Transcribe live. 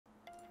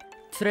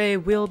Today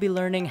we'll be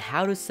learning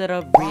how to set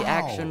up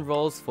reaction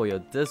roles for your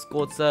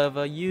Discord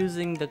server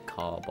using the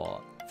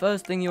Carbot.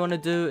 First thing you want to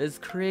do is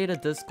create a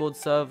Discord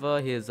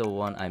server. Here's the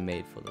one I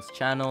made for this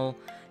channel.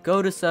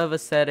 Go to server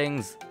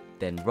settings,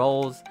 then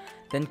roles,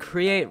 then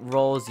create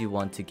roles you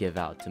want to give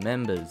out to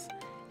members.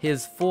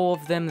 Here's 4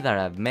 of them that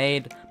I've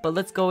made, but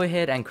let's go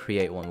ahead and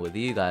create one with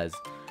you guys.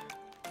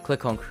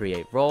 Click on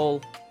create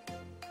role.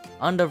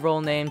 Under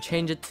role name,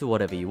 change it to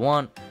whatever you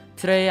want.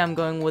 Today I'm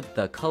going with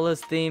the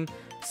colors theme,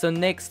 so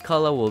next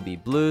color will be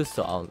blue,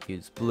 so I'll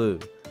use blue.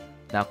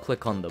 Now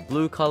click on the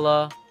blue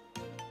color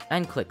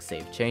and click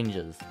save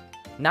changes.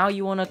 Now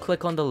you want to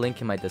click on the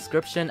link in my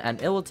description and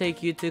it will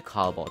take you to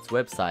Carbot's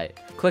website.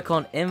 Click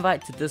on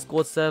invite to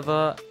Discord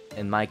server,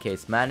 in my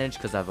case manage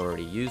because I've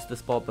already used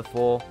this bot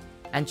before,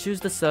 and choose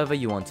the server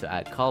you want to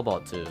add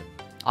Carbot to.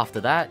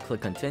 After that,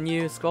 click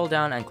continue, scroll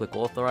down and click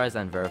authorize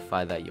and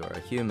verify that you're a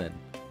human.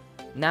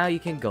 Now you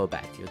can go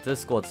back to your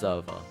Discord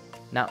server.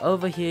 Now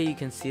over here you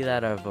can see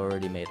that I've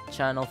already made a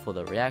channel for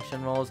the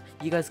reaction roles.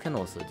 You guys can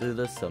also do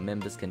this so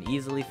members can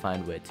easily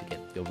find where to get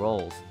your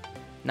roles.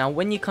 Now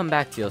when you come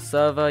back to your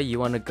server, you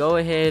want to go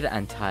ahead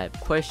and type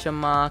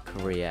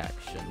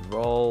reaction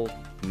role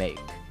make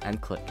and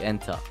click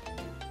enter.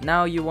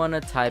 Now you want to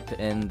type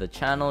in the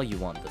channel you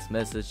want this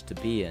message to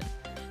be in.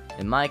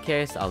 In my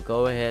case, I'll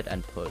go ahead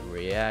and put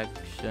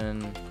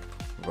reaction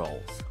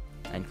roles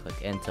and click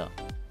enter.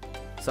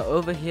 So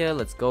over here,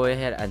 let's go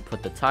ahead and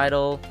put the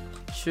title,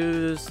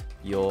 choose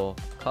your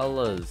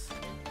colors,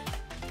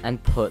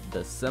 and put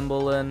the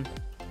symbol in,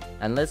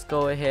 and let's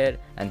go ahead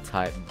and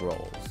type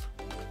roles.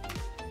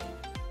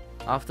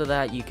 After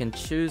that, you can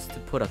choose to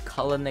put a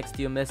color next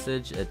to your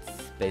message. It's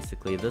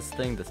basically this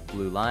thing, this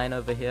blue line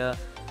over here,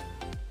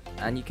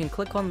 and you can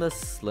click on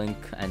this link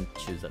and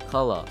choose a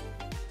color.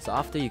 So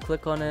after you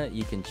click on it,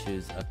 you can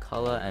choose a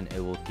color and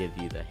it will give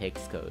you the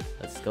hex code.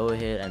 Let's go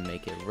ahead and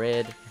make it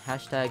red,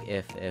 hashtag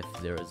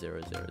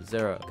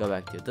FF0000. Go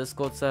back to your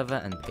Discord server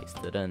and paste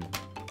it in.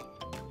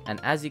 And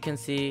as you can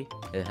see,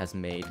 it has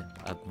made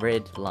a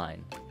red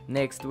line.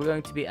 Next, we're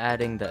going to be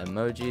adding the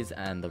emojis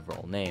and the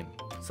role name.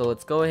 So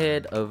let's go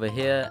ahead over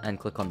here and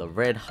click on the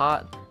red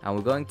heart, and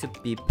we're going to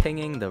be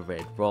pinging the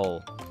red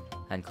role.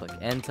 And click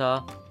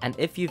enter. And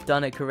if you've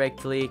done it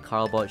correctly,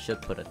 Carbot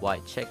should put a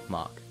white check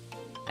mark.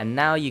 And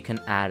now you can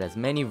add as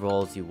many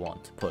roles you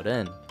want to put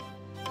in.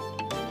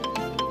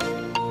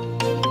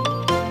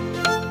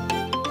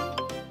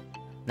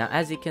 Now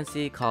as you can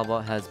see,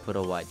 Carbot has put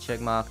a white check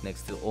mark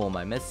next to all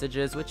my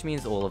messages, which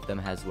means all of them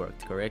has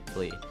worked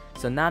correctly.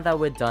 So now that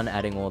we're done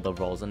adding all the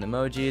roles and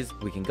emojis,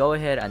 we can go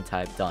ahead and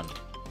type done.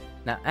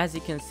 Now as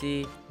you can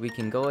see, we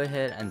can go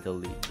ahead and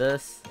delete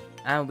this,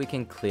 and we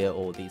can clear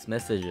all these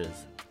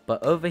messages.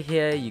 But over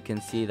here you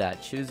can see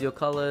that choose your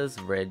colors,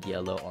 red,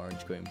 yellow,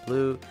 orange, green,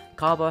 blue.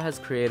 Carbot has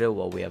created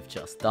what we have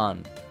just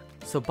done.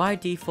 So by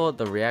default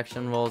the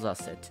reaction roles are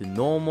set to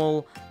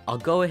normal. I'll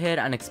go ahead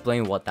and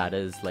explain what that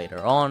is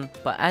later on.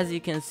 But as you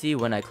can see,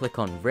 when I click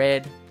on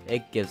red,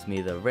 it gives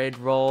me the red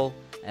role.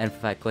 And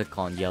if I click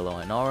on yellow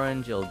and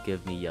orange, it'll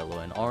give me yellow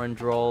and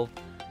orange role.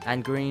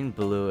 And green,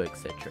 blue,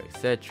 etc,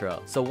 etc.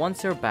 So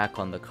once you're back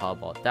on the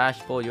Carbot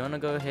dashboard, you want to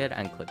go ahead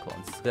and click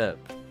on skip.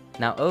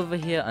 Now over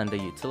here under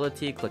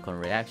utility, click on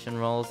reaction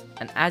roles,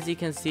 and as you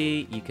can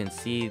see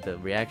the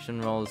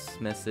reaction roles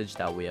message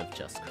that we have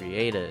just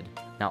created.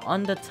 Now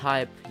under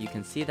type, you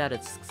can see that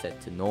it's set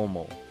to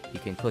normal. You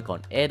can click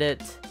on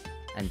edit,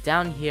 and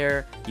down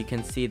here you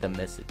can see the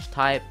message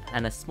type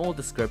and a small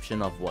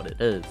description of what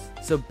it is.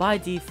 So by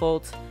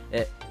default,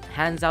 it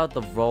hands out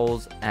the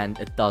roles and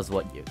it does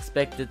what you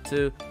expect it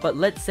to. But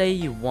let's say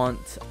you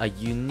want a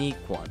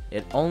unique one.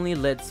 It only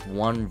lets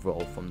one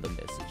role from the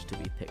message to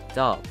be picked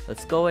up.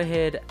 Let's go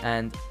ahead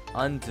and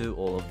undo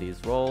all of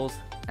these roles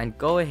and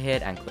go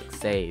ahead and click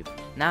save.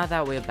 Now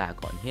that we're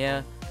back on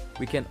here,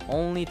 we can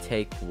only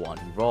take one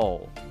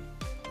role.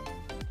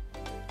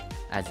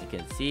 As you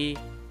can see,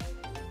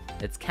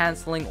 it's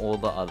cancelling all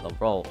the other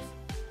roles,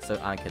 so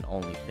I can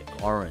only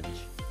pick orange.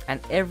 And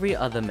every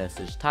other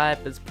message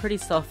type is pretty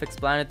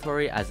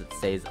self-explanatory as it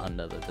says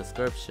under the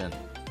description.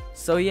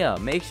 So yeah,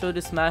 make sure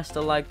to smash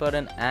the like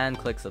button and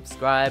click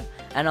subscribe,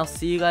 and I'll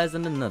see you guys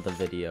in another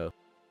video.